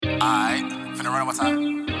finna run one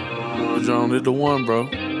time. John, it's the one, bro.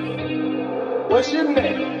 What's your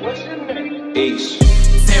name? What's your name? Ace.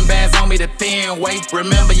 10 bands on me the thin way.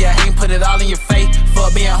 Remember, you ain't put it all in your face.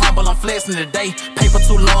 Fuck being humble, I'm flexing today. Paper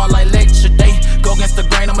too long like lecture day. Go against the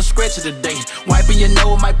grain, I'ma stretch it today. Wiping your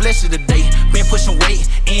nose, might bless you today. Been pushing weight,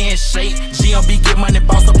 in shape. GMB get money,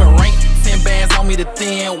 boss up and rank. 10 bands on me the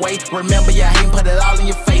thin way. Remember, you ain't put it all in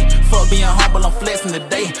your face. Fuck being humble, I'm flexing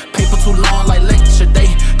today. Paper too long like lecture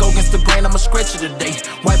day. Go against the grain, I'ma stretch it today.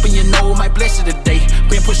 Wiping your nose, might bless you today.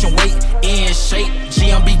 Been pushing weight, in shape.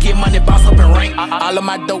 GMB get money, boss up and rank. All of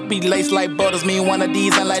my dope be laced like butters. Me one of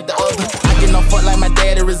these ain't like the other. I get no fuck like my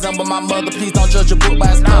daddy, resemble my mother. Please don't judge a book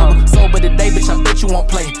by its cover. Sober today, bitch, I bet you won't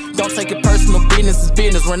play. Don't take it personal, business is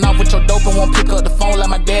business. Run off with your dope and won't pick up the phone like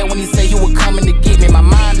my dad when he say he was coming to get me. My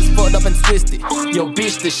mind is fucked up and twisted. Yo,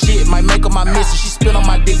 bitch, this shit might make her my missus. She spit on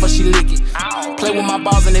my dick before she lick it. Play with my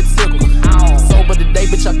balls and it tickle. Sober today,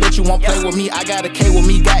 bitch, I bet you won't play with me. I got a K with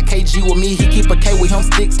me, got KG with me. He keep a K with him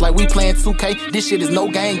sticks like we playing 2K. This shit is no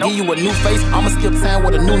game, give you a new face. I'ma skip town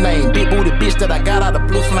with a new name. Big booty bitch that I got out of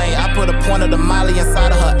blue flame. I put a point of the molly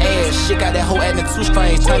inside of her ass. Shit got that hoe acting too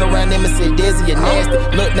strange. Turn around them and said, Dezzy, you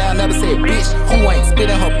nasty. Look down, never said, bitch, who ain't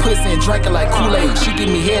spitting her pussy and drinking like Kool-Aid. She give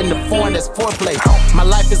me head in the foreign, that's foreplay. My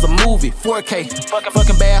life is a movie, 4K.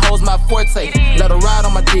 Fucking bad hoes, my forte. Let her ride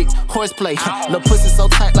on my dick, horseplay. Lil' pussy so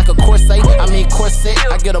tight like a corset. I mean corset.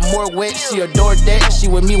 I get her more wet, she adore that. She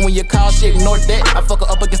with me when you call, she ignore that. I fuck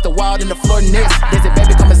her up against the wall in the floor next. Dezzy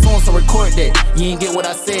baby coming soon, so record that. You ain't get what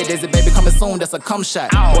I said, Dezzy baby coming soon, that's a cum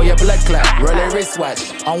shot. Boy, your blood clot, roll that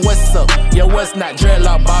wristwatch. On what's up, yo, what's not?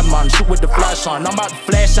 Dreadlock bottom on, shoot with the flash on. I'm about to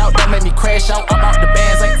flash out, don't make me crash out. I'm out the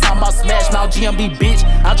bands, ain't talking about smash now. GMB bitch,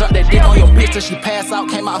 I drop that dick on your bitch till she pass out.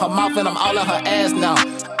 Came out her mouth and I'm all in her ass now.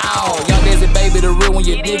 Ow, young Dezzy baby, the real when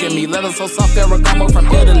you're digging me. Let her so some Ferragamo from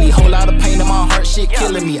Italy. Whole lot of pain in my heart, shit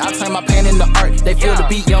killing me. I turn my pain into art, they feel the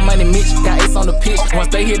beat. Young Money Mitch, got ace on the pitch. Once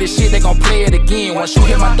they hear this shit, they gon' play it again. Once you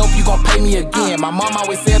hear my dope, you gon' pay me again. My mom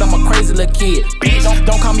always said I'm a crazy little kid. Bitch,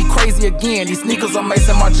 don't call me crazy again. These sneakers are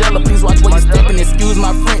Mason Margiela, please watch where you stepping. Excuse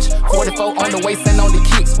my French. 44 on the waist and on the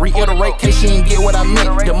kicks. Reiterate, case she ain't get what I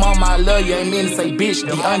meant. The mama I love you, ain't mean to say bitch.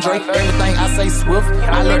 DeAndre, everything I say swift.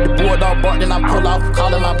 I let the bulldog bark, then I pull off.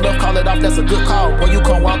 Calling my bluff, call it off, that's a good call. Boy, you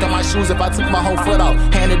can't walk in my shoes if I took my whole foot off.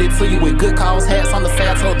 Handed it to you with good calls. Hats on the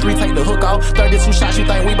side, told 3, take the hook off. 32 shots, you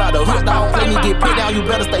think we bout to hook, dog. Play me get put down, you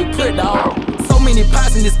better stay put, dog. So many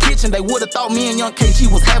pots in this kitchen, they would've thought me and young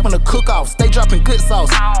KG was having a cook-off. Stay dropping good sauce.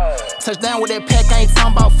 Touchdown with that pack, I ain't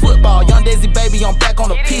talking about football. Young Dezzy baby, I'm back on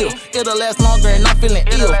the pill. It'll last longer and I'm feeling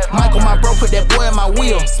ill. Michael, my bro, put that boy in my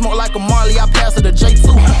wheel. Smoke like a Marley, I pass her the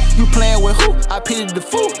J2. You playing with who? I pity the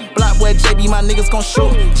fool. Block boy JB, my niggas gon'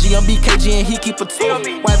 shoot. GMB, KG, and he keep a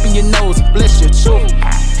 2. Wiping your nose, bless your chew.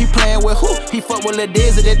 He playing with who? He fuck with Lil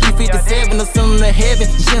Dezzy, that 357, to send him to heaven.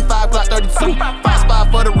 Gen 5, Glock 32. 5 spot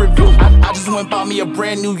for the review. I just went and bought me a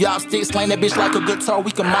brand new yardstick. Slang that bitch like a guitar,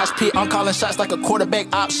 we can mosh pit. I'm calling shots like a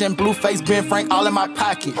quarterback option. Blue face, Ben Frank, all in my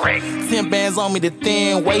pocket. 10 bands on me the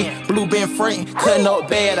thin way. Blue Ben Frank, cutting up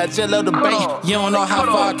bad, I just love the bank. You don't know how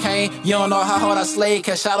far I came, you don't know how hard I slayed.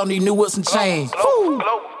 Cash out on these new whips and chains.